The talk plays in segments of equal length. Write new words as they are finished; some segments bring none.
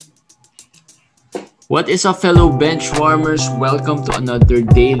What is up, fellow benchwarmers? Welcome to another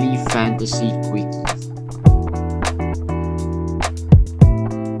daily fantasy quickie.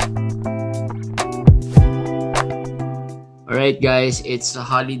 Alright guys, it's a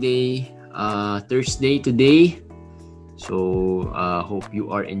holiday Thursday today. So hope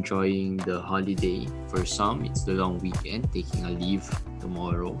you are enjoying the holiday. For some, it's the long weekend, taking a leave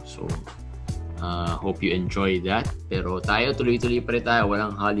tomorrow. So hope you enjoy that. Pero tayo, tuloy-tuloy pa rin tayo.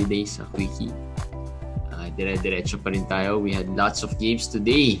 Walang holiday sa quickie. Dire-diretso pa rin tayo. We had lots of games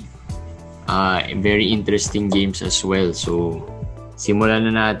today. Very interesting games as well. So, simulan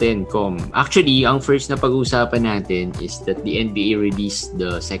na natin, Com. Actually, ang first na pag-uusapan natin is that the NBA released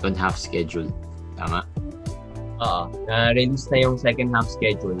the second half schedule. Tama? Oo. Na-release na yung second half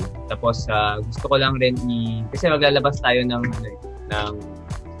schedule. Tapos, gusto ko lang rin kasi maglalabas tayo ng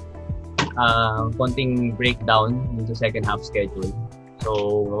konting breakdown dito sa second half schedule.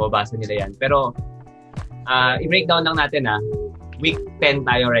 So, mababasa nila yan. Pero, i-breakdown lang natin Week 10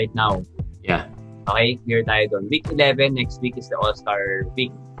 tayo right now. Yeah. Okay, clear tayo doon. Week 11, next week is the All-Star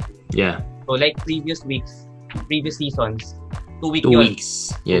week. Yeah. So like previous seasons, 2 weeks. 2 weeks.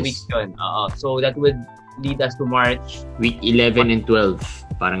 Yes. 2 weeks yun. So that would lead us to March. Week 11 and 12.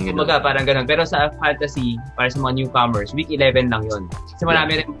 Parang gano'n. Parang gano'n. Pero sa fantasy, para sa mga newcomers, week 11 lang yun. Kasi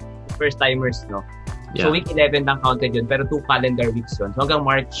marami rin first-timers, no? Yeah. So week 11 lang counted yun, pero 2 calendar weeks yun. So hanggang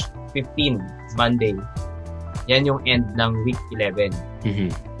March 15, Monday. Yan yung end ng week 11.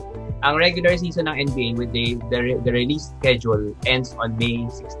 Mm-hmm. Ang regular season ng NBA with the release schedule ends on May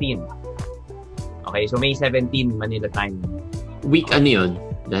 16. Okay, so May 17 Manila time. Week ano yun?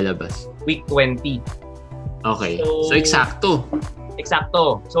 Lalabas? Week 20. Okay. So eksakto.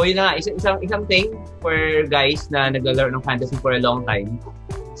 Eksakto. So yun na nga, isang thing for guys na naglalaro ng fantasy for a long time.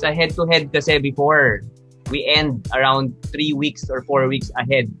 Sa head-to-head kasi before, we end around 3 weeks or 4 weeks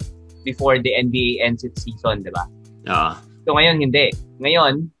ahead before the NBA ends its season, di ba? So ngayon, hindi.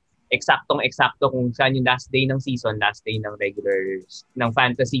 Ngayon, eksaktong-eksakto kung saan yung last day ng season, last day ng regulars, ng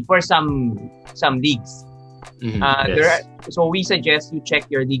fantasy for some leagues. Mm-hmm. Yes. So we suggest you check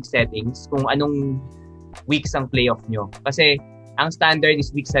your league settings kung anong weeks ang playoff nyo. Kasi ang standard is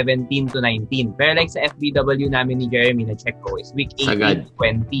week 17 to 19. Pero like sa FBW namin ni Jeremy na check ko is week 18 to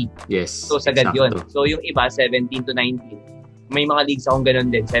 20. Yes. So sagad yun. So yung iba, 17 to 19. May mga leagues akong ganun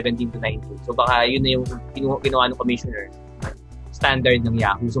din, 17 to 19. So baka yun na yung ginawa ng commissioner. Standard ng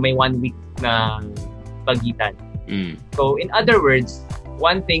Yahoo. So may 1 week na pagitan. So in other words,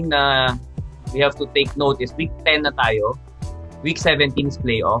 one thing na we have to take note is week 10 na tayo. Week 17 is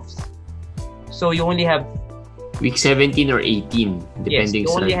playoffs. So you only have week 17 or 18, depending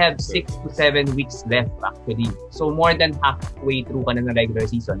you only have 6 to 7 weeks left actually. So more than halfway through ka na ng regular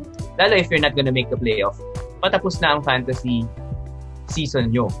season. Lalo if you're not gonna make the playoff, patapos na ang fantasy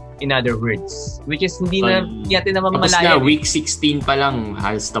season nyo. In other words. Which is hindi natin na mamamalayan. Tapos na, week 16 pa lang,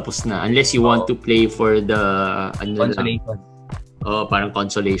 halos tapos na. Unless you want to play for the consolation. Parang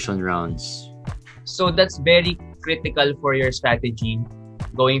consolation rounds. So that's very critical for your strategy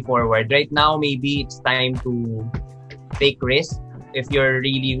going forward. Right now, maybe it's time to take risk if you're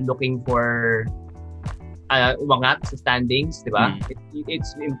really looking for umangat sa standings, di ba?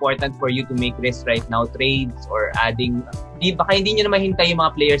 It's important for you to make risk right now, trades or adding. Baka hindi nyo na mahintay yung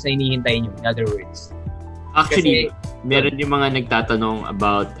mga players na hinihintay nyo, in other words. Actually, meron yung mga nagtatanong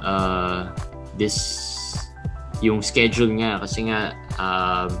about yung schedule nga. Kasi nga,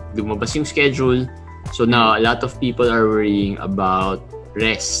 lumabas yung schedule. So now, a lot of people are worrying about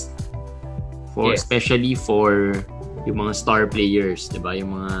rest. Especially for yung mga star players, di ba?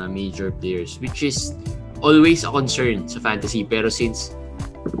 Yung mga major players, which is always a concern sa fantasy. Pero since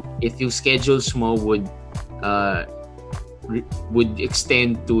if yung schedules mo would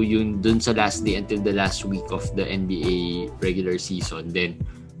extend to yun dun sa last day until the last week of the NBA regular season, then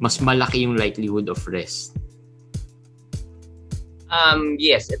mas malaki yung likelihood of rest.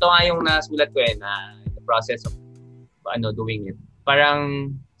 Yes, ito nga yung nasulat ko na the process of doing it.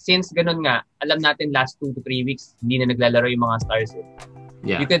 Parang since ganun nga, alam natin last 2 to 3 weeks hindi na naglalaro yung mga stars.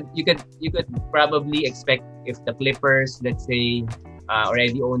 Yeah. You could probably expect if the Clippers, let's say,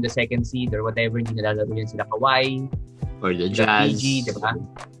 already own the second seed or whatever, hindi nalalaro yan sila Kawhi or the Jazz, PG, diba?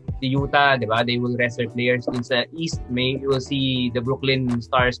 The Utah, diba? They will rest their players. Dun sa East, you will see the Brooklyn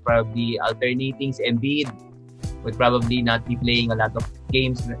Stars probably alternating. Si Embiid would probably not be playing a lot of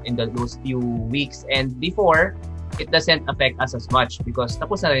games in those few weeks. And before, it doesn't affect us as much because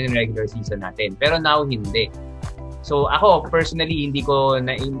tapos na rin yung regular season natin. Pero now, hindi. So ako, personally, hindi ko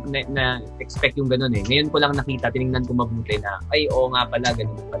na-expect yung ganun eh. Ngayon ko lang nakita, tinignan ko mabuti na, oo nga pala,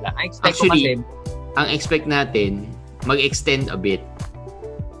 ganun pala. Ang expect natin, mag-extend a bit.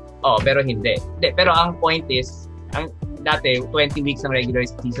 Pero hindi. Pero ang point is, dati 20 weeks ang regular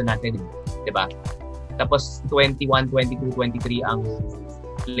season natin, 'di ba? Tapos 21, 22, 23 ang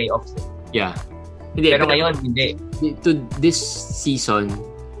playoffs. Yeah. Pero ngayon hindi. To this season,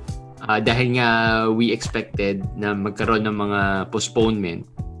 dahil nga we expected na magkaroon ng mga postponement,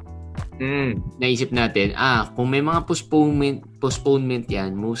 naisip natin, kung may mga postponement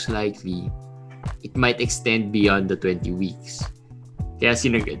yan, most likely, it might extend beyond the 20 weeks. Kaya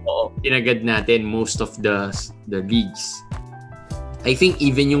sinagad natin most of the leagues. I think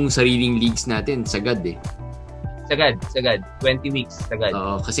even yung sariling leagues natin, sagad eh. Sagad. 20 weeks, sagad.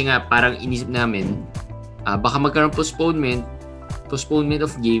 Kasi nga, parang inisip namin, baka magkaroon postponement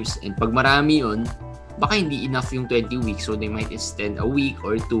of games, and pag marami yun, baka hindi enough yung 20 weeks, so they might extend a week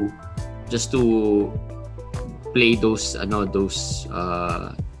or two just to play those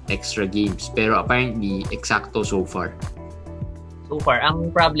extra games. Pero apparently, eksakto so far.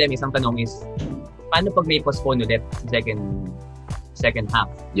 Ang problem is, ang tanong is, paano pag may postpone ulit sa second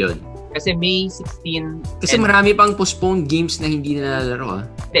half? Yun. Kasi May 16... Kasi marami pang postponed games na hindi nalalaro.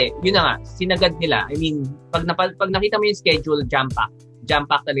 Hindi, yun na nga. Sinagad nila. I mean, pag nakita mo yung schedule,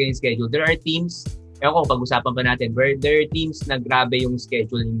 jam-pack talaga yung schedule. There are teams, pag-usapan pa natin, there are teams na grabe yung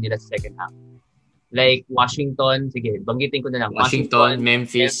schedule nila sa second half. Like Washington, sige, banggitin ko na lang. Washington,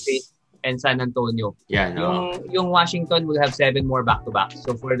 Memphis, and San Antonio. Yeah, no. Yung Washington will have 7 more back-to-back.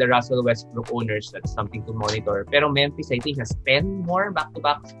 So for the Russell Westbrook owners, that's something to monitor. Pero Memphis, I think, has 10 more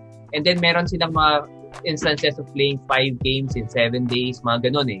back-to-back. And then meron silang mga instances of playing 5 games in 7 days,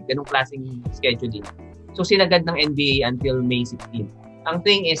 mga ganun eh. Ganung klaseng scheduling. So sinagad ng NBA until May 16. Ang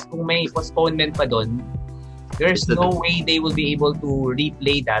thing is, kung may postponement pa doon, there's no way they will be able to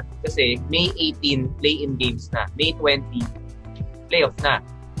replay that kasi May 18, play-in games na. May 20, playoff na.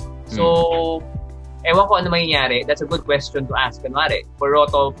 So, ewan ko ano mangyayari. That's a good question to ask. Kunwari, for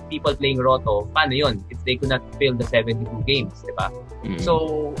Roto, people playing Roto, paano yun if they could not fill the 72 games, di ba?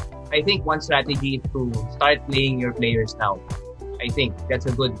 So, I think one strategy is to start playing your players now. I think that's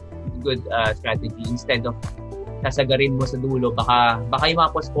a good strategy instead of sasagarin mo sa dulo. Baka yung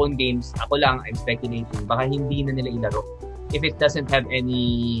mga postponed games, ako lang, I'm speculating, baka hindi na nila ilaro if it doesn't have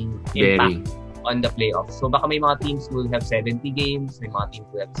any impact on the playoffs. So baka may mga teams will have 70 games, may mga teams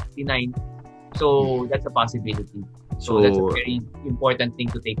will have 69. So that's a possibility. So that's a very important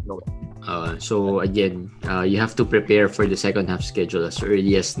thing to take note. So again, you have to prepare for the second half schedule as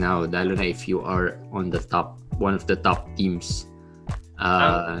early as now, lalo na if you are on the one of the top teams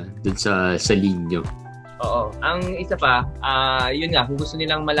dun sa league nyo. Oo. Ang isa pa, yun nga, kung gusto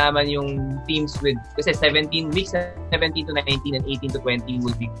nilang malaman yung teams with, kasi weeks 17 to 19 and 18 to 20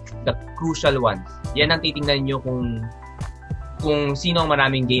 will be the crucial ones. Yan ang titingnan nyo kung sino ang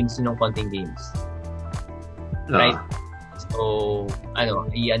maraming games, sino ang konting games. Right? So, ano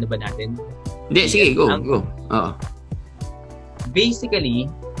ba natin? Hindi, sige, go. Basically,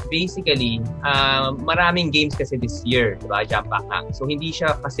 maraming games kasi this year, diba? Jump-pack na. So, hindi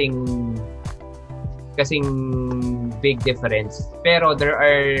siya kasing big difference. Pero there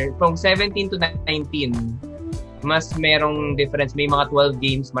are, from 17 to 19, mas merong difference. May mga 12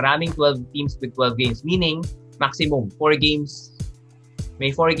 games, maraming 12 teams with 12 games. Meaning, maximum, 4 games. May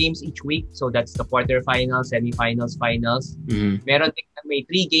 4 games each week. So that's the quarterfinals, semifinals, finals. Meron din, may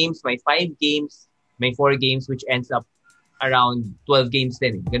 3 games, may 5 games, may 4 games, which ends up around 12 games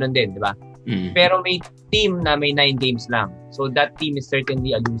din. Ganun din, di ba? Pero may team na may 9 games lang. So that team is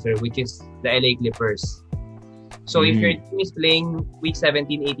certainly a loser, which is the LA Clippers. So if your team is playing week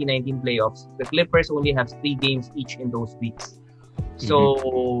 17, 18, 19 playoffs, the Clippers only have 3 games each in those weeks. So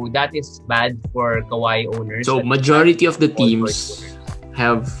that is bad for Kawhi owners. So majority of the teams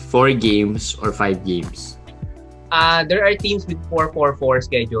have 4 games or 5 games. There are teams with 4-4-4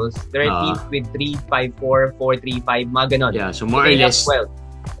 schedules. There are teams with 3-5-4, 4-3-5, mga ganon. Yeah, so more or less,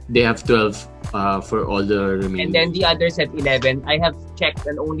 they have 12 for all the remaining. And then the others have 11. I have checked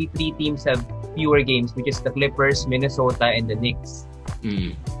and only 3 teams have fewer games, which is the Clippers, Minnesota, and the Knicks.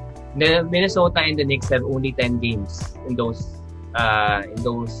 The Minnesota and the Knicks have only 10 games in those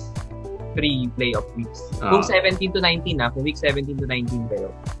 3 playoff weeks. Kung 17 to 19 kung week 17 to 19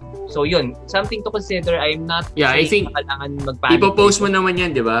 kayo. So yun, something to consider. I'm not I think kailangan magpanic. Ipopost mo naman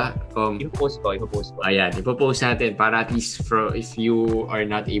yan, di ba? Ipopost ko. Ayan, ipopost natin para at least if you are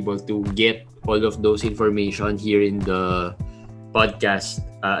not able to get all of those information here in the podcast,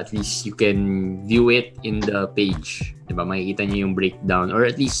 at least you can view it in the page. Di ba? Makikita niyo yung breakdown or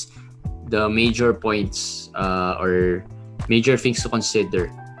at least the major points or major things to consider.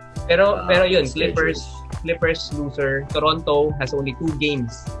 Pero yun, Clippers loser. Toronto has only 2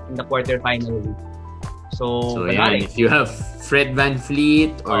 games in the quarterfinal week. So yan, if you have Fred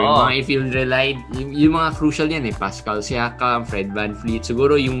VanVleet or yung mga if you relied, yung mga crucial yan Pascal Siakam, Fred VanVleet,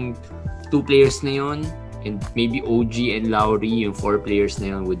 siguro yung 2 players na yun and maybe OG and Lowry, yung 4 players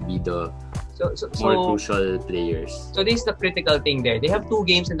na yun would be the more crucial players. So this is the critical thing there. They have 2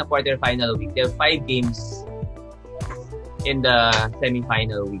 games in the quarterfinal week. They have 5 games in the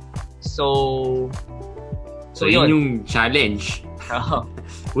semifinal week. So yun yung challenge.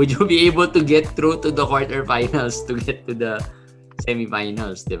 Would you be able to get through to the quarterfinals to get to the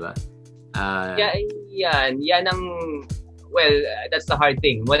semifinals, di ba? Yan ang that's the hard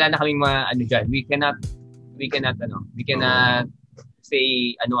thing. Wala na kaming mga dyan. We cannot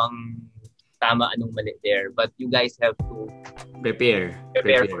say ano ang tama, anong mali there. But you guys have to prepare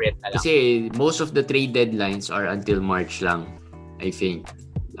for it. Kasi most of the trade deadlines are until March lang, I think.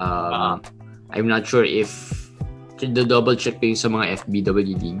 I'm not sure if the double check ko yung sa mga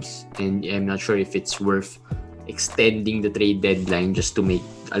FBW leagues and I'm not sure if it's worth extending the trade deadline just to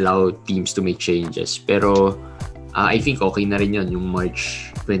allow teams to make changes. Pero I think okay na rin yun yung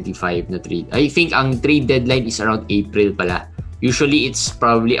March 25 na trade. I think ang trade deadline is around April pala. Usually it's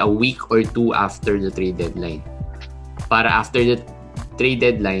probably a week or 2 after the trade deadline. Para after the trade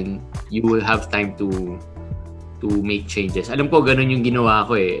deadline, you will have time to make changes. Alam ko ganun yung ginawa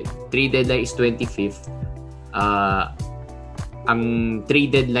ko Trade deadline is 25th. Ang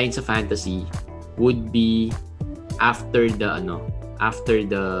trade deadline sa fantasy would be after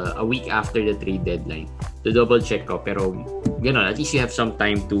a week after the trade deadline. To double check ko, pero gano'n, at least you have some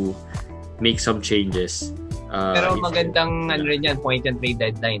time to make some changes. Pero magandang rin yan, point and trade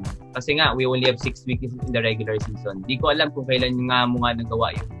deadline. Kasi nga, we only have 6 weeks in the regular season. Di ko alam kung kailan mo nga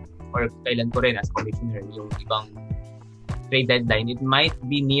nagawa yun or kailan ko rin as commissioner yung ibang trade deadline. It might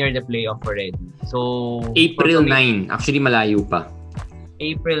be near the playoff already. So April 9. Actually, malayo pa.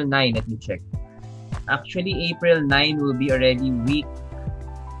 April 9. Let me check. Actually, April 9 will be already week.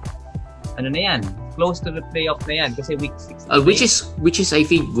 Ano na yan? Close to the playoff na yan. Kasi week 6. Which is I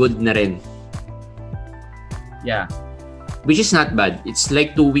think good na rin. Yeah. Which is not bad. It's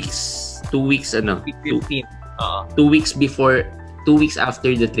like 2 weeks. Week 15. 2 weeks before. 2 weeks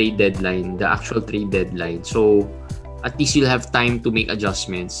after the trade deadline. The actual trade deadline. So at least you'll have time to make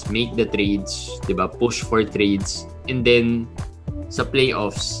adjustments, make the trades, diba? Push for trades, and then sa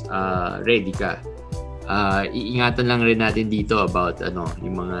playoffs, ready ka. Iingatan lang rin natin dito about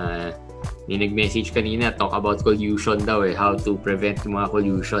yung mga nag-message kanina, talk about collusion daw how to prevent yung mga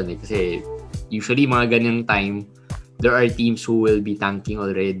collusion kasi usually mga ganyang time, there are teams who will be tanking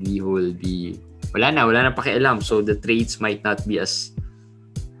already, who will be wala na pakialam, so the trades might not be as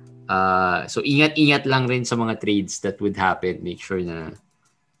so ingat lang rin sa mga trades that would happen. Make sure na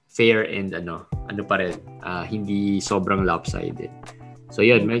fair and pa rin, hindi sobrang lopsided. So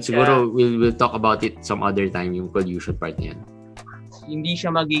yun, siguro we'll talk about it some other time, yung collusion part niyan. Hindi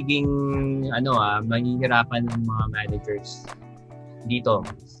siya magiging mahihirapan ng mga managers dito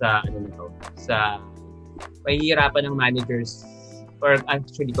sa mahihirapan ng managers or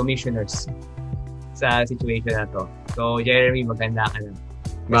actually commissioners sa situation na to. So Jeremy, maganda ka na.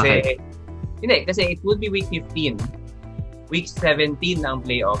 Kasi, kasi it would be week 15. Week 17 na ang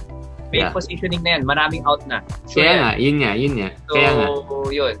playoff. May positioning na yan. Maraming out na. Sure. Yun nga. So,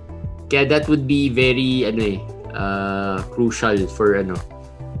 yun. Kaya that would be very, crucial for,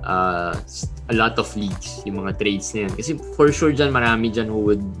 a lot of leagues, yung mga trades na yan. Kasi for sure dyan, marami dyan who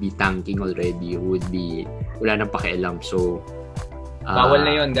would be tanking already, who would be, wala nang pakialam. So, bawal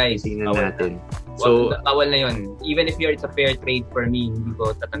na yun, guys. Tingnan natin. So, bawal na yun. Even if it's a fair trade for me, hindi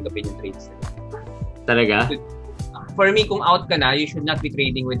ko tatanggapin yung trades. Talaga? For me, kung out ka na, you should not be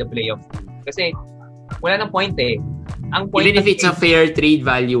trading with the playoff team. Kasi, wala nang point Ang point even if it's a fair trade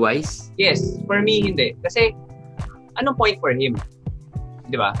value-wise? Yes. For me, hindi. Kasi, anong point for him?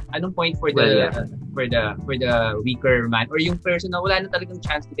 Di ba? Anong point for the weaker man or yung person na wala na talagang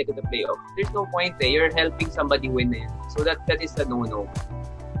chance to get to the playoff? There's no point You're helping somebody win na yan. So, that is a no-no.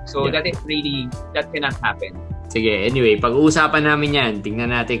 So, that cannot happen. Sige, anyway, pag-uusapan namin yan.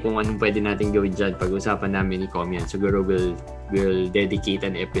 Tingnan natin kung anong pwede natin gawin dyan. Pag-uusapan namin ni Com yan. Siguro we'll dedicate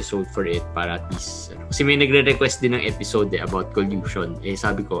an episode for it para at least... Kasi may nagre-request din ng episode about collusion.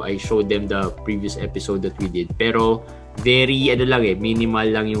 Sabi ko, I showed them the previous episode that we did. Pero, very,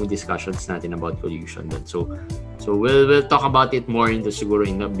 minimal lang yung discussions natin about collusion doon. So we'll talk about it more siguro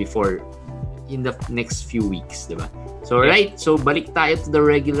in the next few weeks, diba? So, right. So, balik tayo to the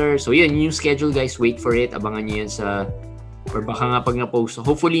regular. So, yun, yung schedule, guys. Wait for it. Abangan nyo yan or baka nga pag na-post.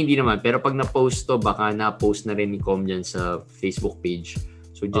 Hopefully, hindi naman. Pero pag na-post to, baka na-post na rin ni Com dyan sa Facebook page.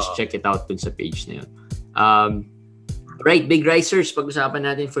 So, just check it out dun sa page na yun. Right, Big Risers. Pag-usapan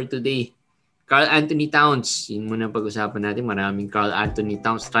natin for today. Carl Anthony Towns. Yun muna pag-usapan natin. Maraming Carl Anthony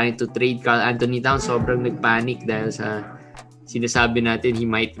Towns. Trying to trade Carl Anthony Towns. Sobrang nagpanic dahil sa sinasabi natin he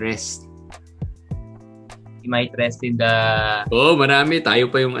might rest. He might rest in the... Marami.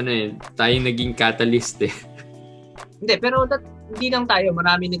 Tayo pa yung tayo naging catalyst eh. Hindi, pero hindi lang tayo.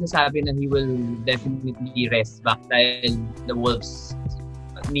 Marami nagsasabi na he will definitely rest back dahil the Wolves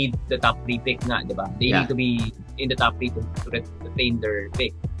need the top 3 pick nga, di ba? They need to be in the top 3 to retain their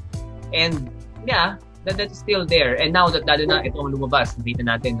pick. And yeah, that's still there. And now that lalo na itong lumabas, nakita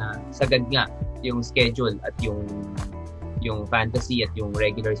natin na sagad nga yung schedule at yung fantasy at yung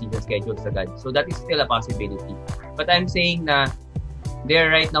regular season schedule sagad. So that is still a possibility. But I'm saying na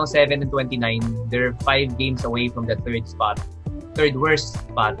they're right now 7-29. They're 5 games away from the third worst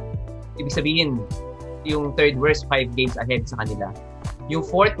spot. Ibig sabihin, yung third worst 5 games ahead sa kanila. Yung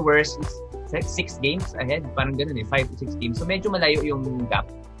fourth worst is 6 games ahead. Parang ganun 5 to 6 games. So medyo malayo yung gap.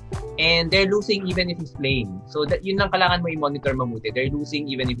 And they're losing even if he's playing. So yun lang kailangan mo i-monitor mabuti. They're losing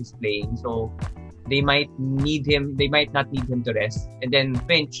even if he's playing. So they might not need him to rest. And then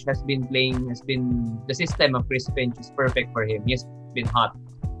Finch the system of Chris Finch is perfect for him. He's been hot.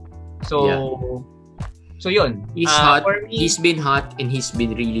 So yun. He's hot. He's been hot and he's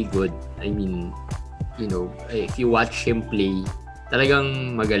been really good. I mean, if you watch him play,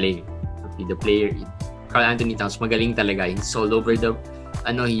 talagang magaling. The player, Carl Anthony Towns, magaling talaga. He's all over the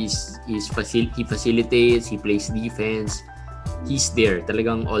he facilitates, he plays defense. He's there,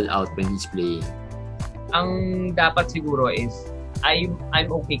 talagang all out when he's playing. Ang dapat siguro is I'm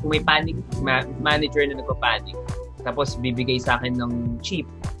okay kung may panic manager na nagpa-panic tapos bibigay sa akin ng cheap.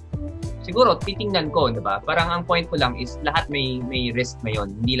 Siguro titingnan ko, 'di ba? Parang ang point ko lang is lahat may risk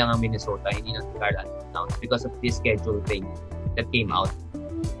ngayon. Hindi lang ang Minnesota, hindi lang Carl Anthony Towns because of this schedule thing that came out.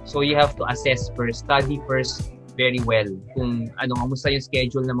 So you have to assess first, study first very well kung kamusta yung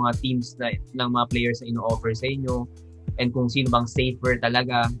schedule ng mga teams ng mga players na ino-offer sa inyo and kung sino bang safer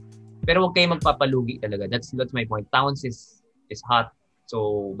talaga. Pero huwag kayong magpapalugi talaga. That's my point. Towns is hot.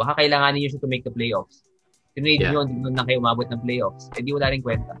 So baka kailanganin niyo siya to make the playoffs. Tinrade niyo doon na kayo umabot ng playoffs. Di wala rin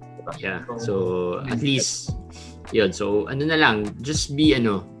kwenta. Diba? Yeah. So at least yun. So na lang, just be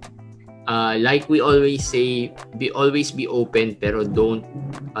like we always say, always be open pero don't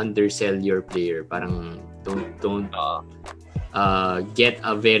undersell your player. Parang don't get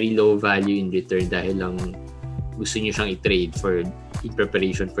a very low value in return dahil lang gusto niyo siyang i-trade in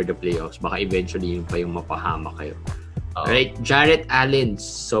preparation for the playoffs. Baka eventually yun pa yung mapahama kayo. Alright, Jarrett Allen,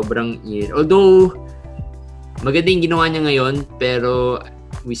 sobrang although maganda yung ginawa niya ngayon, pero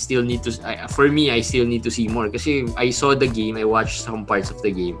we still need to for me, I still need to see more kasi I saw the game, I watched some parts of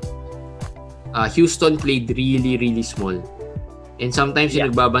the game. Houston played really, really small. And sometimes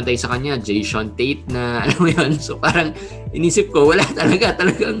yung nagbabantay sa kanya, Jason Tate na, alam mo yun. So parang inisip ko, wala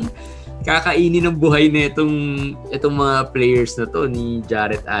talagang kakainin ng buhay na itong mga players na to ni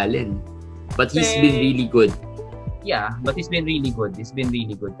Jarrett Allen. But he's been really good. Yeah, but he's been really good. He's been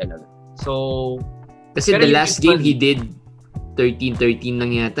really good talaga. So, kasi the last game he did 13-13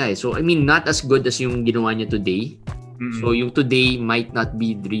 lang yata eh. So I mean, not as good as yung ginawa niya today. So yung today might not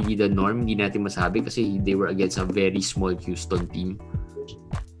be really the norm. Hindi natin masabi kasi they were against a very small Houston team.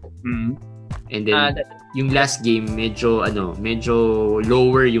 And then yung last game medyo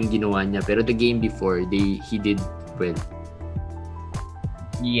lower yung ginawa niya, pero the game before he did well.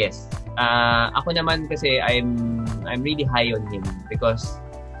 Yes. Ako naman kasi I'm really high on him because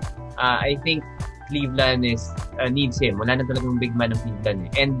I think Cleveland needs him. Wala na talagang big man ng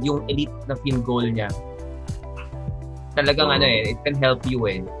Cleveland eh. And yung elite na field goal niya talagang it can help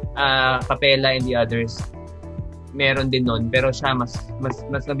you eh. Capella and the others meron din nun, pero siya mas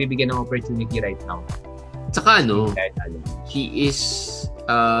nabibigyan ng opportunity right now. Tsaka he is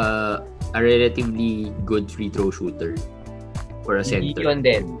a relatively good free throw shooter for a center. Hindi yun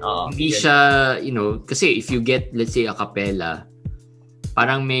din. Hindi siya, kasi if you get, let's say, a Capella,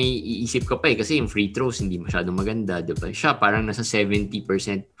 parang may iisip ka pa kasi yung free throws hindi masyadong maganda, diba? Siya parang nasa 70%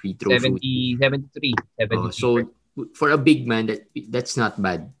 free throw shooting. 73. So, for a big man, that's not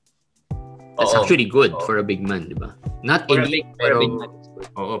bad. That's actually good for a big man, di ba? Not elite, pero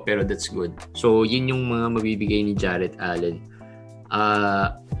pero that's good. So, yun yung mga mabibigay ni Jarrett Allen.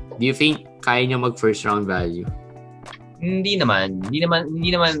 Do you think kaya niya mag first round value? Hindi naman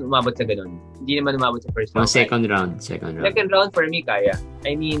umabot sa ganun. Hindi naman umabot sa first round. Second round. Second round for me kaya.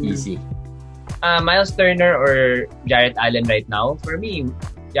 I mean, easy. Miles Turner or Jarrett Allen right now? For me,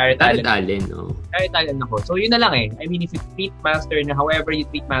 Jarrett Allen. Jarrett Allen ako. So yun na lang eh. I mean, if you treat Miles Turner, however you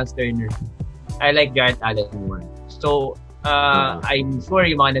treat Miles Turner, I like Jarrett Allen more. So, I'm sure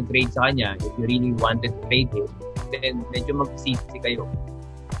yung mga nag-trade sa kanya, if you really wanted to trade him, then medyo mag-sisi kayo.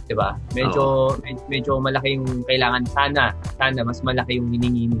 'Diba? Medyo malaki yung kailangan, sana mas malaki yung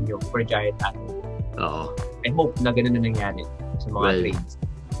hiningi niyo for Jarrett Allen. Oo. I hope na ganoon na nangyari sa mga trades.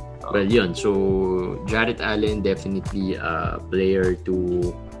 Well, yun. So, Jarrett Allen definitely a player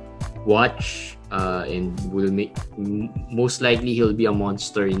to watch and will make, most likely he'll be a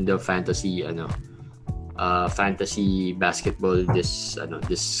monster in the fantasy basketball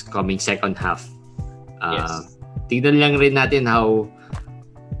this coming second half. Yes. Tignan lang rin natin how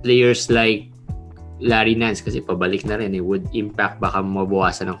players like Larry Nance, kasi pabalik na rin, would impact, baka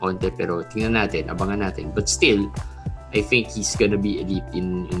mabawasan ng konti, pero tingnan natin, abangan natin. But still, I think he's gonna be elite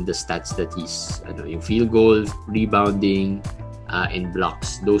in the stats that he's yung field goal, rebounding, and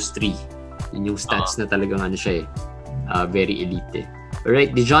blocks. Those three. Yun yung stats na talagang very elite.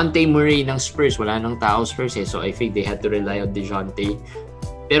 Alright, DeJounte Murray ng Spurs. Wala nang tao Spurs so I think they had to rely on DeJounte.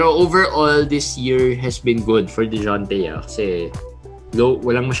 Pero overall, this year has been good for DeJounte kasi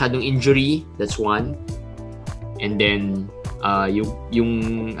walang masyadong injury, that's one. And then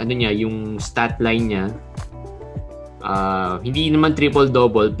yung stat line niya, hindi naman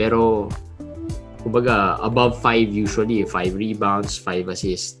triple-double pero kumbaga above 5 usually, 5 rebounds, 5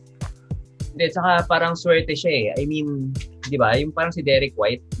 assists. Hindi, saka parang swerte siya I mean, di ba? Yung parang si Derek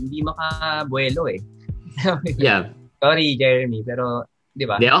White, hindi makabuelo Yeah. Sorry, Jeremy, pero di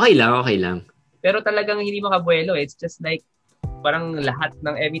ba? Okay lang. Pero talagang hindi makabuelo. It's just like parang lahat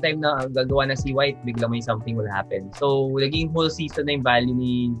ng every time na gagawa na si White, bigla may something will happen. So, naging whole season na yung value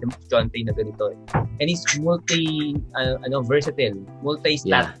ni DeJounte na ganito. And he's versatile,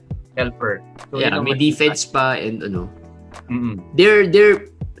 multi-stat helper. So, may defense pa and They're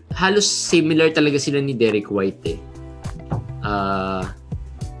halos similar talaga sila ni Derek White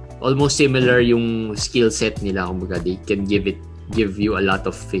almost similar yung skill set nila, kumbaga they can give you a lot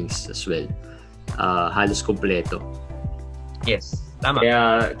of things as well. Halos kompleto. Yes, tama.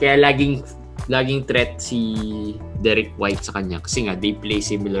 Kaya laging threat si Derek White sa kanya kasi nga they play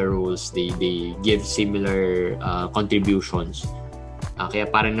similar roles, they give similar contributions. Kaya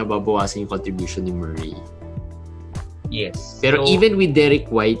parang nababawasan yung contribution ni Murray. Yes. Pero even with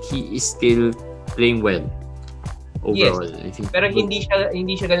Derek White, he is still playing well overall. Yes. I think pero hindi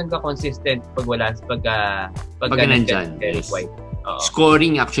siya ganoon ka-consistent pag nandyan Derek White.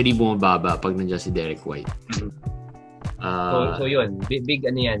 Scoring actually bumababa pag nandiyan si Derek White. So yun, big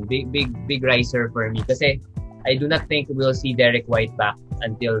riser for me kasi I do not think we'll see Derek White back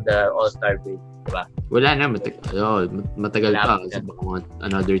until the All-Star break, diba? Wala na, matagal pa kasi baka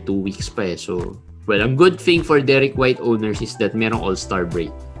another 2 weeks pa so ang good thing for Derek White owners is that merong All-Star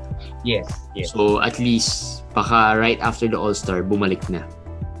break. Yes. So at least baka right after the All-Star bumalik na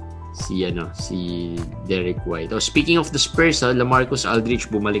si Derek White. Speaking of the Spurs, LaMarcus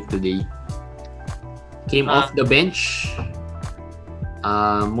Aldridge bumalik today. Came off the bench.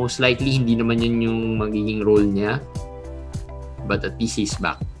 Most likely hindi naman yun yung magiging role niya. But at least he's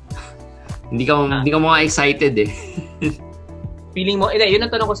back. Hindi ka mga excited Feeling mo, yun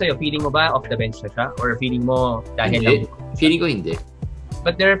ang tanong ko sa'yo, feeling mo ba off the bench na siya? Or feeling mo dahil lang? Feeling ko hindi.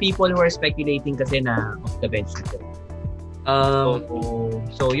 But there are people who are speculating kasi na off the bench na siya.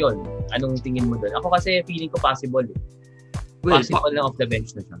 So yun, anong tingin mo doon? Ako kasi feeling ko possible possible na off the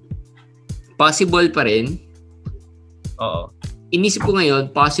bench na siya. Possible pa rin. Oo. Inisip ko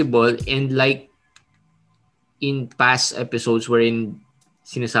ngayon, possible, and like in past episodes wherein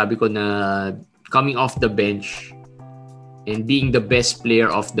sinasabi ko na coming off the bench and being the best player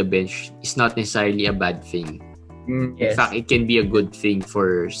off the bench is not necessarily a bad thing. Yes. In fact, it can be a good thing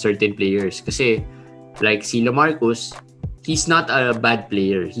for certain players kasi like si LaMarcus, he's not a bad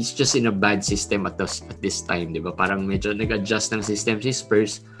player. He's just in a bad system at this time, di ba? Parang medyo nag-adjust ng system si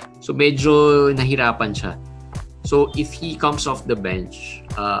Spurs. So medyo nahirapan siya. So if he comes off the bench,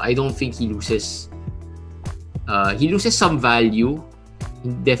 I don't think he loses some value.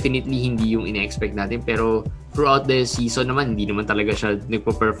 Definitely hindi yung ina-expect natin, pero throughout the season naman hindi naman talaga siya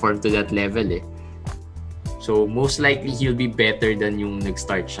nagpo-perform to that level So most likely he'll be better than yung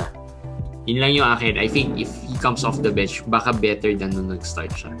nag-start siya. Yun lang yung akin. I think if he comes off the bench, baka better than nung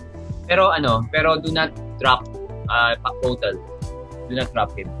nag-start siya. Pero do not drop total. Do not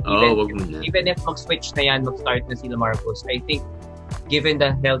drop him. Wag mo na. Even if mag-switch na yan, mag-start na si LaMarcus, I think given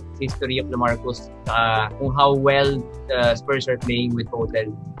the health history of LaMarcus, kung how well the Spurs are playing with Hotel,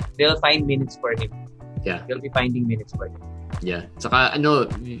 they'll find minutes for him. Yeah. They'll be finding minutes for him. Yeah. Saka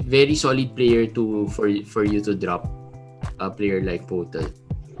very solid player for you to drop a player like Hotel.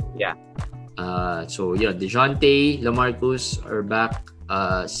 Yeah. So yeah, DeJounte, LaMarcus are back.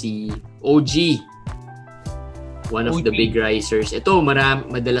 Si OG, one of the big risers. Ito,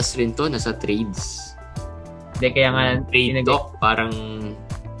 madalas rin to, nasa trades. Kaya nga, trade talk, parang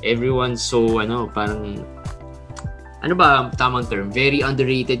everyone's so, parang, ano ba ang tamang term? Very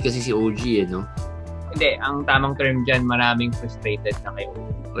underrated kasi si OG, no? Hindi, ang tamang term dyan, maraming frustrated na kay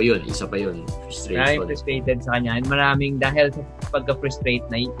OG. O yun, isa pa yun. Maraming frustrated sa kanya. And maraming, dahil sa pagka-frustrate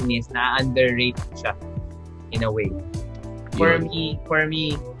na inis, na-underrate siya in a way. For me,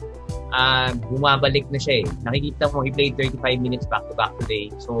 bumabalik na siya eh. Nakikita mo, he played 35 minutes back-to-back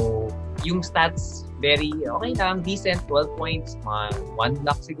today. So, yung stats, very okay lang, decent, 12 points, 1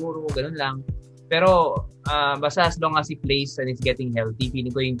 block siguro, ganun lang. Pero, basta as long as he plays and is getting healthy,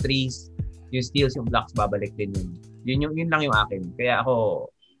 feeling ko yung threes, yung steals, yung blocks, babalik din yun. Yun lang yung akin. Kaya ako,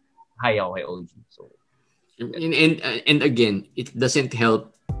 high ako kay OG. So, and again, it doesn't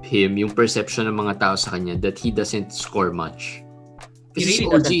help him, yung perception ng mga tao sa kanya that he doesn't score much. Kasi really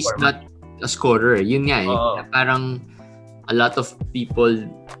OG is not a scorer. Yun nga eh. Parang a lot of people,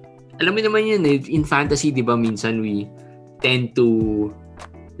 alam mo naman yun eh, in fantasy, di ba, minsan we tend to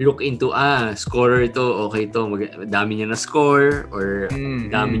look into, scorer to, okay to, dami niya na score or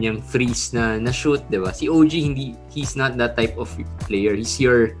dami niyang threes na shoot, di ba? Si OG, he's not that type of player. He's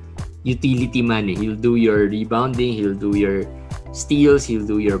your utility man eh. He'll do your rebounding, he'll do your steals, he'll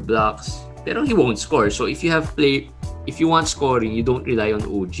do your blocks, pero he won't score. So if you want scoring, you don't rely on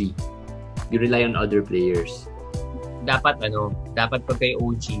OG. You rely on other players. Dapat pag kay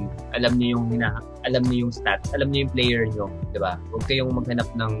OG, alam niyo yung stats, alam niyo yung player niyo, 'di ba? Huwag kayong maghanap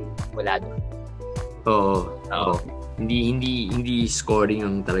ng wala doon. Oo. Hindi scoring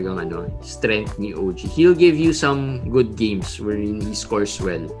ang talagang strength ni OG. He'll give you some good games wherein he scores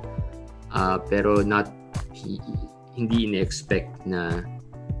well. Pero hindi ina-expect na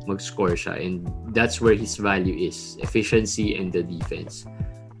mag-score siya, and that's where his value is, efficiency and the defense.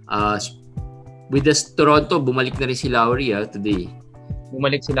 With the Toronto, bumalik na rin si Lowry today.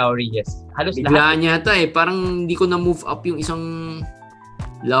 Bumalik si Lowry, yes. Halos biglaan niya ata parang hindi ko na-move up yung isang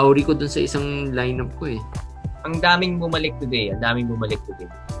Lowry ko dun sa isang lineup ko eh. Ang daming bumalik today.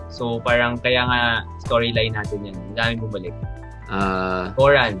 So parang kaya nga storyline natin yan. Ang daming bumalik.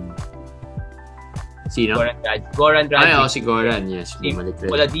 Goran. Sino? Goran Dragic. Si Goran, yes. Bumalik rin.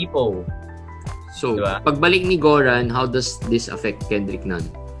 Oladipo. So, diba? Pagbalik ni Goran, how does this affect Kendrick Nunn?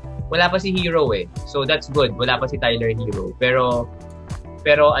 Wala pa si Hero eh. So, that's good. Wala pa si Tyler Hero. Pero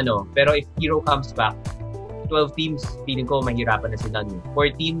if Hero comes back, 12 teams, feeling ko mahirapan na si Nunn.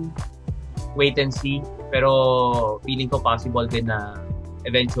 14, wait and see. Pero feeling ko possible din na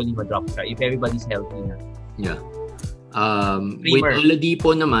eventually ma-drop siya if everybody's healthy na. Yeah. With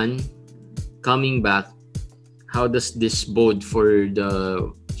Oladipo naman, coming back, how does this bode for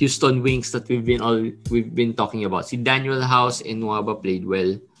the Houston Wings that we've been talking about? Si Daniel House and Nwaba played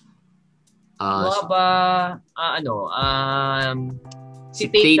well. Nwaba, si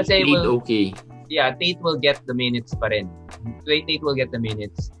Tate kasi played okay. Yeah, Tate will get the minutes pa rin. Tate will get the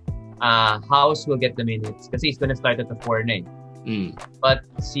minutes. House will get the minutes kasi he's gonna start at the 4 na eh. But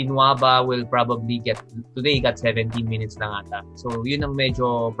si Nwaba will probably today he got 17 minutes lang ata. So yun ang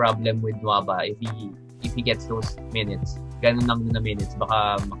medyo problem with Nwaba if he gets those minutes. Ganun lang na minutes,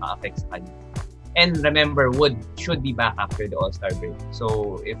 baka maka-affect sa kanya. And remember, Wood should be back after the All-Star break.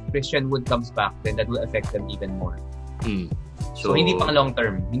 So if Christian Wood comes back, then that will affect them even more. So hindi pang long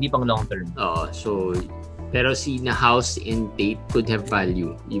term. So pero si na House and Tate could have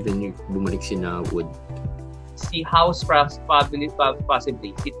value even if bumalik si na Wood. Si House possibly.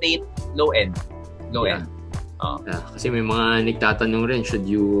 Si Tate, low end. Kasi may mga nagtatanong rin, should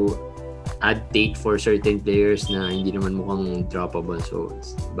you add Tate for certain players na hindi naman mukhang droppable? So,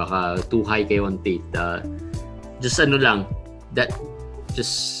 baka too high kayo on Tate. Just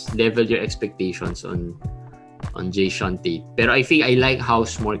level your expectations on Jason Tate. Pero I think I like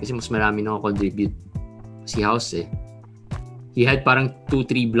House more kasi mas marami nakakontribute si House eh. He had parang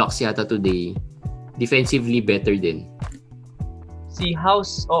 2-3 blocks yata today. Defensively better din. Si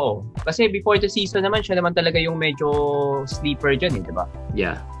House, oo. Kasi before the season naman, siya naman talaga yung medyo sleeper dyan eh, diba?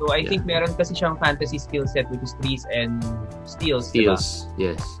 Yeah. So I think meron kasi siyang fantasy skill set which is threes and steals, diba?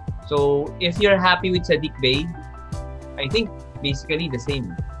 Yes. So if you're happy with Saddiq Bey, I think basically the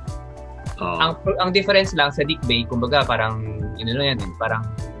same. Ang difference lang, Saddiq Bey, kumbaga parang, parang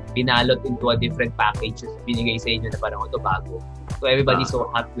binalot into a different package binigay sa inyo na parang ito bago. So everybody's so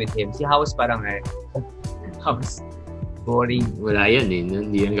hot with him. Si House parang House boring. Wala yan eh.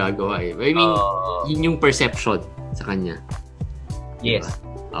 Hindi yan gagawa eh. I mean, yun yung perception sa kanya. Yes.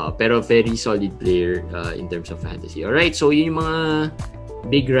 Pero very solid player in terms of fantasy. Alright, so yun yung mga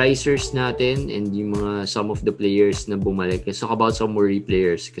big risers natin and yung mga some of the players na bumalik. Let's talk about some worry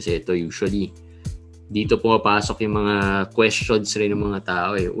players kasi ito usually dito pumapasok yung mga questions rin ng mga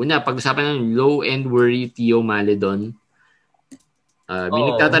tao eh. Una, pag-usapan ng low-end worry Theo Maledon. May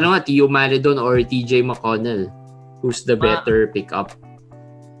nagtatanong nga, Tio Maledon or TJ McConnell. Who's the better pickup?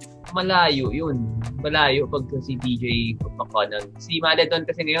 Malayo yun. Malayo pag si TJ McConnell. Si Maledon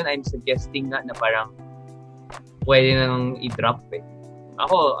kasi ngayon, I'm suggesting nga na parang pwede nang i-drop eh.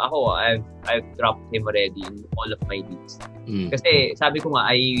 Ako, I've dropped him already in all of my leagues. Kasi sabi ko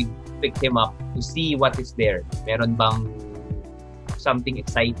nga, I picked him up to see what is there. Meron bang something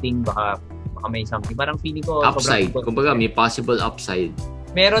exciting? Baka may something. Parang feeling ko... Upside. Kumbaga, may possible upside.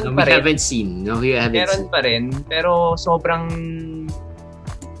 Meron pa we rin. haven't seen. Meron pa rin. Pero sobrang...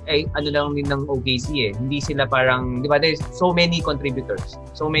 ano lang din ng OKC eh. Hindi sila parang... Di ba? There's so many contributors.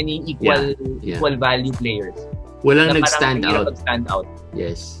 So many equal value players. Walang nag-stand out. Stand out.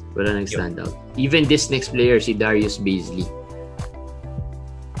 Yes. Walang nag-stand out. Even this next player, si Darius Bazley.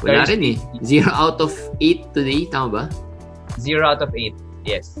 Wala rin eh. 0 out of 8 today. Tama ba? 0 out of 8.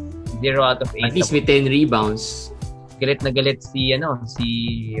 Yes. 0 out of 8. At least with 10 rebounds. Galit na galit si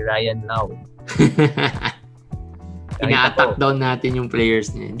Ryan Lau. Ina-attack down natin yung players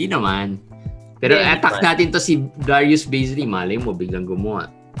niya. Hindi naman. Pero attack natin to si Darius Bazley. Malay mo, biglang gumawa.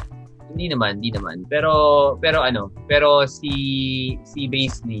 Hindi naman. Pero si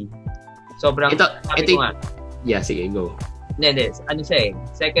Bazley sobrang ito ko nga. Yeah, sige, go. Hindi. Ano siya eh,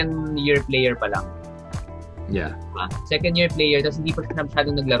 second year player pa lang. Yeah. Second year player, tapos hindi pa siya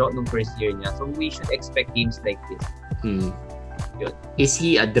masyadong naglaro nung first year niya. So we should expect games like this. Yun. Is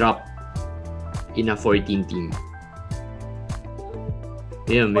he a drop in a 14 team?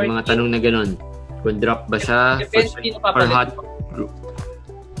 Yun, may mga tanong na gano'n. Kung drop ba siya for hot group?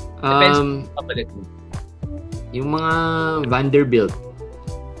 Yung mga Vanderbilt.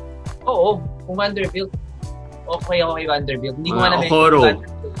 Oo, kung Vanderbilt. Okay Vanderbilt. Hindi ko naman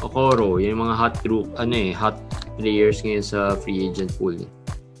Okoro, yung mga hot players ngayon sa free agent pool.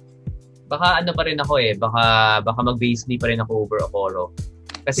 Baka pa rin ako eh. Baka mag-Bazley pa rin ako over Okoro.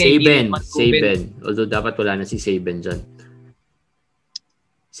 Kasi Saben. Although dapat wala na si Saben dyan.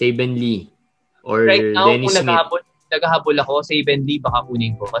 Saben Lee or right now, Dennis Smith. Naghahabol ako, Saben Lee, baka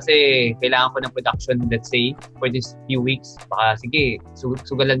kunin ko. Kasi kailangan ko ng production, let's say, for this few weeks. Baka, sige,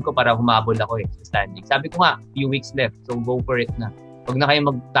 sugalan ko para humabol ako sa standing. Sabi ko nga, few weeks left. So, go for it na. Huwag na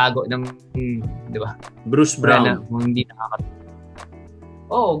kayo magtago ng, di ba? Bruce Brown. Kung hindi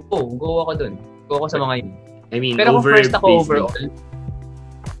go ako dun. Go ako sa mga yun. I mean, pero kung first ako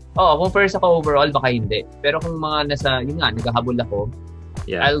overall, baka hindi. Pero kung mga naghahabol ako,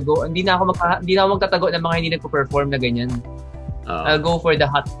 I'll go. Hindi na ako magtatago ng mga hindi nagpo-perform na ganyan. I'll go for the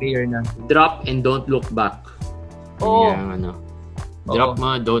hot player na. Drop and don't look back. Drop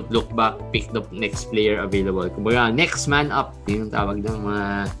mo, don't look back, pick the next player available. Kumbaga, next man up. Yung tawag ng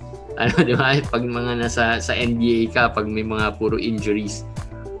mga di ba? Pag mga nasa sa NBA ka, pag may mga puro injuries,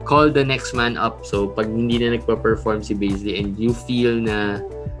 call the next man up. So, pag hindi na nagpa-perform si Bazley and you feel na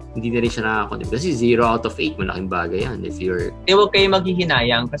hindi na rin siya nakakontribute. Kasi 0 out of 8, malaking bagay yan. Huwag kayo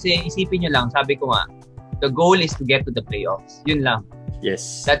maghihinayang kasi isipin nyo lang, sabi ko nga, the goal is to get to the playoffs. Yun lang.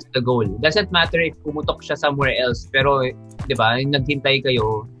 Yes. That's the goal. Doesn't matter if pumutok siya somewhere else. Pero, di ba, naghintay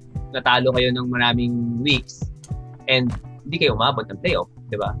kayo, natalo kayo ng maraming weeks, and hindi kayo umabot ng playoff.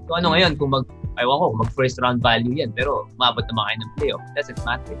 Di ba? So ano ngayon, kung mag first round value yan, pero umabot naman kayo ng playoff. Doesn't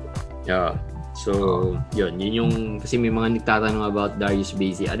matter. Yeah. So, yun yung, kasi may mga nagtatanong about Darius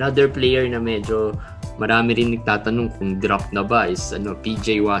Bazley. Another player na medyo marami rin nagtatanong kung drop na ba is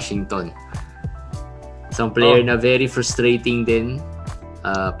PJ Washington. Isang player na very frustrating din.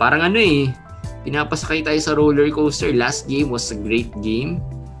 Parang pinapasakay tayo sa roller coaster. Last game was a great game.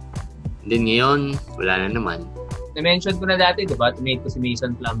 Then ngayon, wala na naman. Na-mention ko na dati, diba? Tumate ko si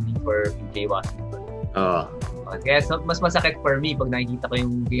Mason Plumlee for PJ Washington. Kaya mas masakit for me pag nakikita ko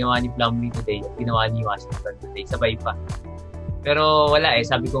yung ginawa ni Plumlee today at ginawa ni Washington today. Sabay pa. Pero wala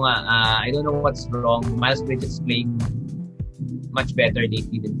sabi ko nga, I don't know what's wrong. Miles Bridges is playing much better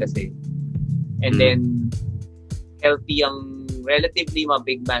lately din kasi. And then, healthy ang relatively mga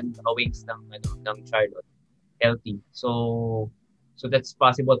big man wings ng Charlotte. Healthy. So that's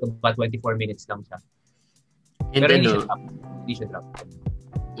possible to about 24 minutes lang siya. And pero hindi siya drop.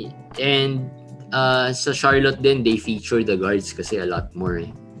 And sa Charlotte din, they feature the guards kasi a lot more.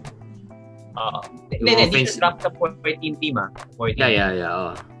 Hindi siya drop sa 14 team 14.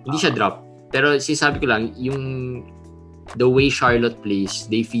 Yeah. Hindi siya drop. Pero sinasabi ko lang, yung the way Charlotte plays,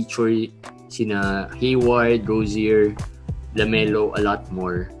 they feature sina Hayward, Rozier, LaMelo a lot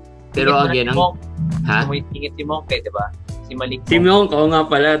more. Pero again, may tingit si Monk di ba? Si Malik Monk. Si Monk, nga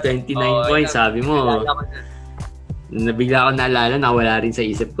pala, 29 points, sabi mo. Nabigla ako naalala, nawala rin sa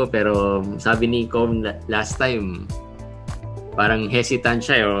isip ko, pero sabi ni Com last time, parang hesitant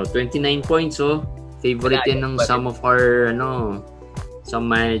siya. 29 points, favorite yan ng some of our some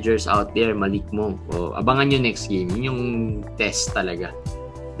managers out there, Malik Monk. Abangan nyo next game. Yun yung test talaga.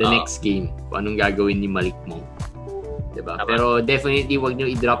 The next game. Kung anong gagawin ni Malik Monk. Diba? Pero definitely, wag nyo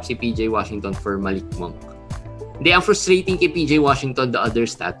i-drop si PJ Washington for Malik Monk. Hindi, ang frustrating kay PJ Washington, the other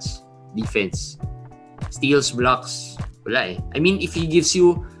stats. Defense. Steals, blocks. Wala eh. I mean, if he gives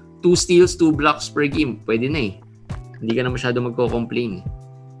you 2 steals, 2 blocks per game, pwede na eh. Hindi ka na masyado magko-complain.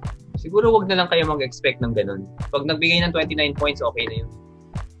 Siguro wag na lang kayo mag-expect ng ganun. Pag nagbigay ng 29 points, okay na yun.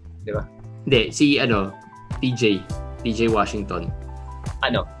 Di ba? Hindi, si PJ Washington.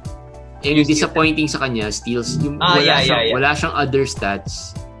 Ano? Yung disappointing sa kanya, steals, yung wala siyang other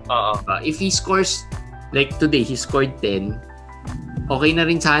stats. If he scores, like today, he scored 10, okay na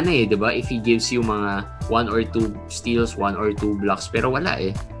rin sana eh, di ba? If he gives you mga 1 or 2 steals, 1 or 2 blocks, pero wala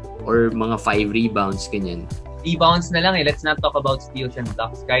eh. Or mga 5 rebounds, ganyan. Rebounds na lang eh. Let's not talk about steals and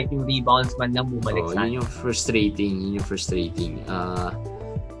blocks. Kahit yung rebounds man lang bumalik sa yun yung frustrating.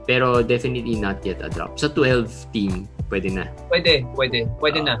 Pero definitely not yet a drop. Sa 12 team, pwede na. Pwede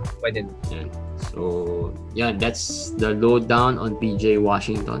na. Yan. So, yan. That's the lowdown on PJ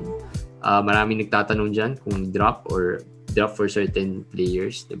Washington. Maraming nagtatanong dyan kung drop for certain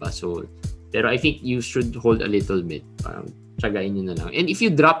players. Diba? So, pero I think you should hold a little bit. Parang tsagain nyo na lang. And if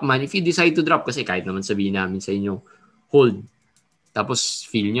you decide to drop, kasi kahit naman sabihin namin sa inyo, hold. Tapos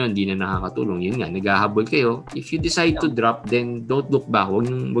feel nyo, hindi na nakakatulong. Yun nga, naghahabol kayo. If you decide to drop, then don't look back. Wag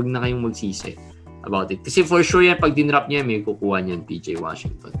na kayong magsisi about it. Kasi for sure yan, pag dinrop niya, may kukuha niyan PJ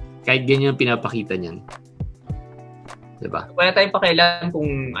Washington. Kahit ganyan pinapakita niyan. Diba? Wala tayong pakialam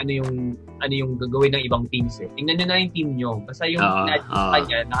kung ano yung gagawin ng ibang teams eh. Tingnan nyo na yung team nyo. Basta yung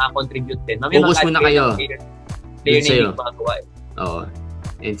kanya, nakakontribute din. Focus muna kayo. Player na yung magawa eh. Oo.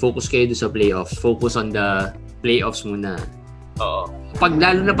 And focus kayo doon sa playoffs. Focus on the playoffs muna. Oo.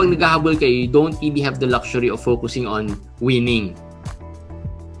 Lalo na pag naghahabol kayo, you don't really have the luxury of focusing on winning.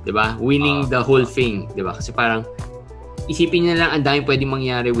 Diba? Winning the whole thing. Diba? Kasi parang isipin nyo lang ang daming pwedeng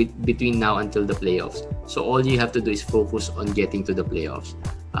mangyari between now until the playoffs. So all you have to do is focus on getting to the playoffs.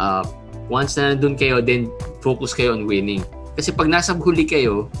 Once na nandun kayo, then focus kayo on winning. Kasi pag nasa huli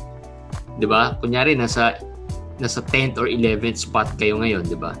kayo, diba? Kunyari, nasa 10th or 11th spot kayo ngayon,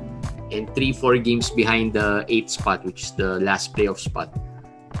 di ba? And 3-4 games behind the 8th spot, which is the last playoff spot.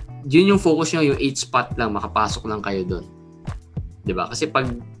 Yun yung focus nyo, yung 8th spot lang, makapasok lang kayo doon. Di ba? Kasi pag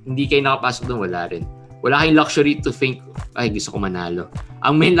hindi kayo nakapasok doon, wala rin. Wala kayong luxury to think, ay, gusto ko manalo.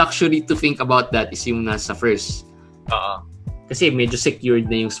 Ang main luxury to think about that is yung nasa first. Kasi medyo secured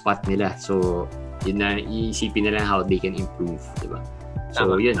na yung spot nila. So, yun na, iisipin na lang how they can improve, di ba?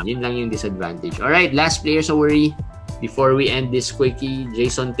 So, yun lang yung disadvantage. Alright, last player sa worry before we end this quickie,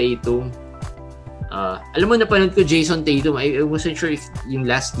 Jason Tatum. Alam mo, napanood ko Jason Tatum. I wasn't sure if yung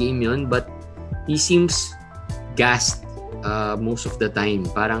last game yun, but he seems gassed most of the time.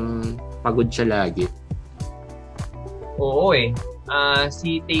 Parang pagod siya lagi. Oo eh.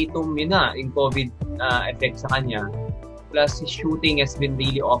 Si Tatum yun na, yung COVID effect sa kanya. Plus, his shooting has been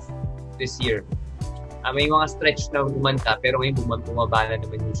really off this year. May mga stretch na umanta pero ngayon bumaba na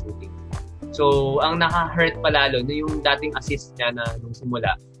naman yung shooting. So, ang naka-hurt palalo na yung dating assist niya na nung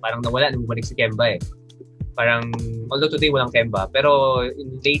simula, parang nawala nung bumalik si Kemba eh. Parang, although today walang Kemba, pero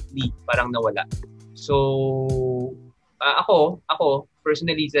lately parang nawala. So, ako,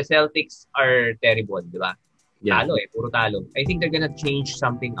 personally, the Celtics are terrible, di ba? Yeah. Talo puro talo. I think they're gonna change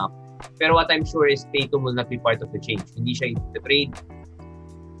something up. Pero what I'm sure is Tatum will not be part of the change. Hindi siya i-trade.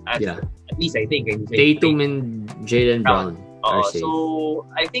 At least I think. Tatum and Jaylen Brown are safe. So,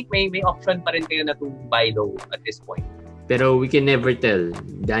 I think may option pa rin kayo na to buy low at this point. Pero we can never tell.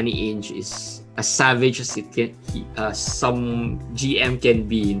 Danny Ainge is as savage as some GM can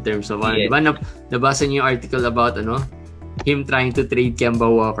be in terms of diba nabasa niyo yung article about him trying to trade Kemba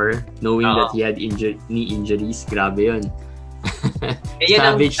Walker knowing that he had knee injuries. Grabe yun.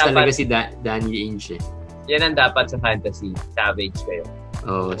 Savage talaga si Danny Ainge eh. Yan ang dapat sa fantasy. Savage kayo.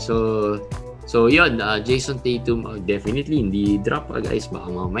 So yun, Jason Tatum, definitely hindi drop guys. Baka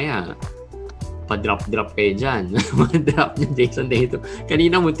mamaya pa-drop kayo dyan. Ma-drop niya Jason Tatum.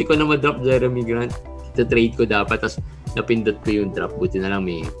 Kanina munti ko na ma-drop Jeremy Grant. Ito trade ko dapat, tapos napindot ko yung drop. Buti na lang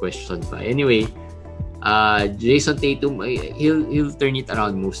may question pa. Anyway, Jason Tatum, he'll turn it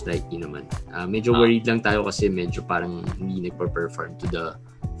around most likely naman. Medyo worried lang tayo kasi medyo parang hindi nagpa-perform to the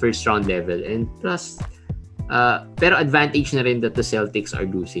first round level. And plus, pero advantage na rin that the Celtics are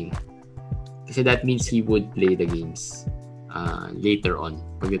losing. Kasi that means he would play the games later on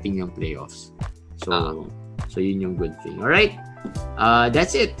pagdating ng playoffs. So yun yung good thing. Alright,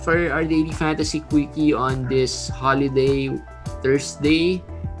 that's it for our daily fantasy quickie on this holiday Thursday.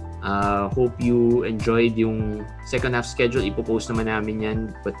 Hope you enjoyed yung second half schedule. Ipopost naman namin yan,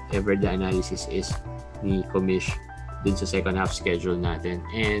 whatever the analysis is ni Komish dun sa second half schedule natin.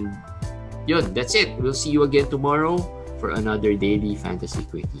 And yun, that's it. We'll see you again tomorrow for another Daily Fantasy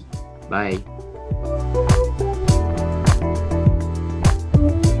Quickie. Bye!